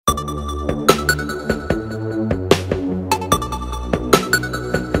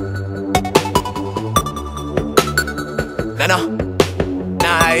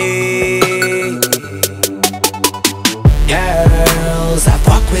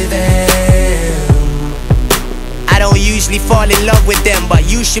with them. I don't usually fall in love with them, but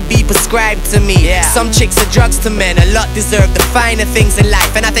you should be prescribed to me. Some chicks are drugs to men, a lot deserve the finer things in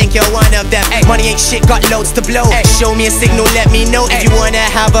life, and I think you're one of them. Money ain't shit, got loads to blow. Show me a signal, let me know. If you wanna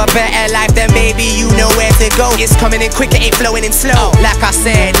have a better life, then baby you know where to go. It's coming in quick, it ain't flowing in slow. Like I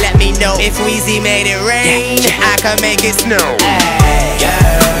said, let me know. If Weezy made it rain, I can make it snow.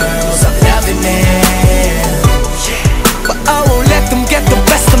 Girls, I'm loving it, but I won't let them get the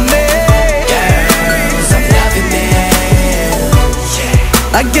best of me. girls, I'm loving it.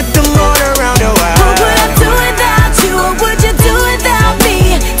 I get them all around the world. What would I do without you? What would you do without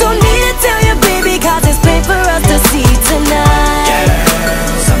me? Don't need to tell you, baby, cause it's plain for us to see tonight.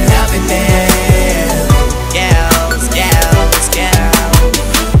 Girls, I'm loving it. Girls, girls, girls.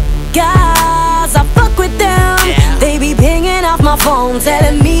 Guys, I fuck with them. They be pinging off my phone,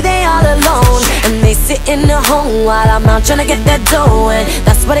 telling me they all alone, and they sit in the home while I'm out trying to get that dough. And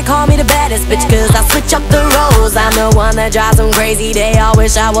that's why they call me the baddest bitch, cause I switch up the roles. I'm the one that drives them crazy. They all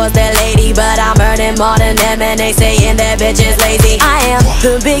wish I was their lady, but I'm earning more than them, and they saying that bitch is lazy. I am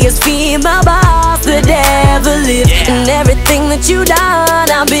the biggest female boss that ever lived, and everything that you done,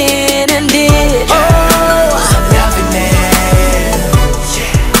 I've been and did. Oh, I'm loving it,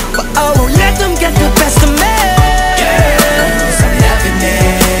 but I won't let them get the best of me. girls, I'm loving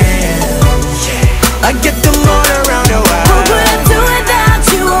it. I get them all around the world. what would I do without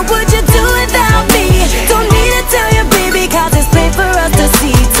you? What would you do without me? Don't need to tell you, baby, cause it's plain for us to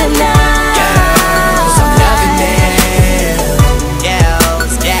see tonight. Girls, I'm loving it.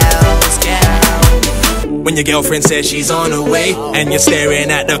 Girls, girls, girls. When your girlfriend says she's on her way, and you're staring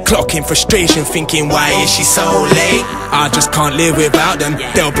at the clock in frustration, thinking why is she so late? I just can't live without them.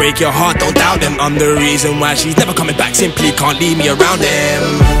 They'll break your heart, don't doubt them. I'm the reason why she's never coming back, simply can't leave me around them.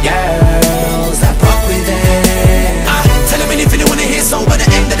 Girls,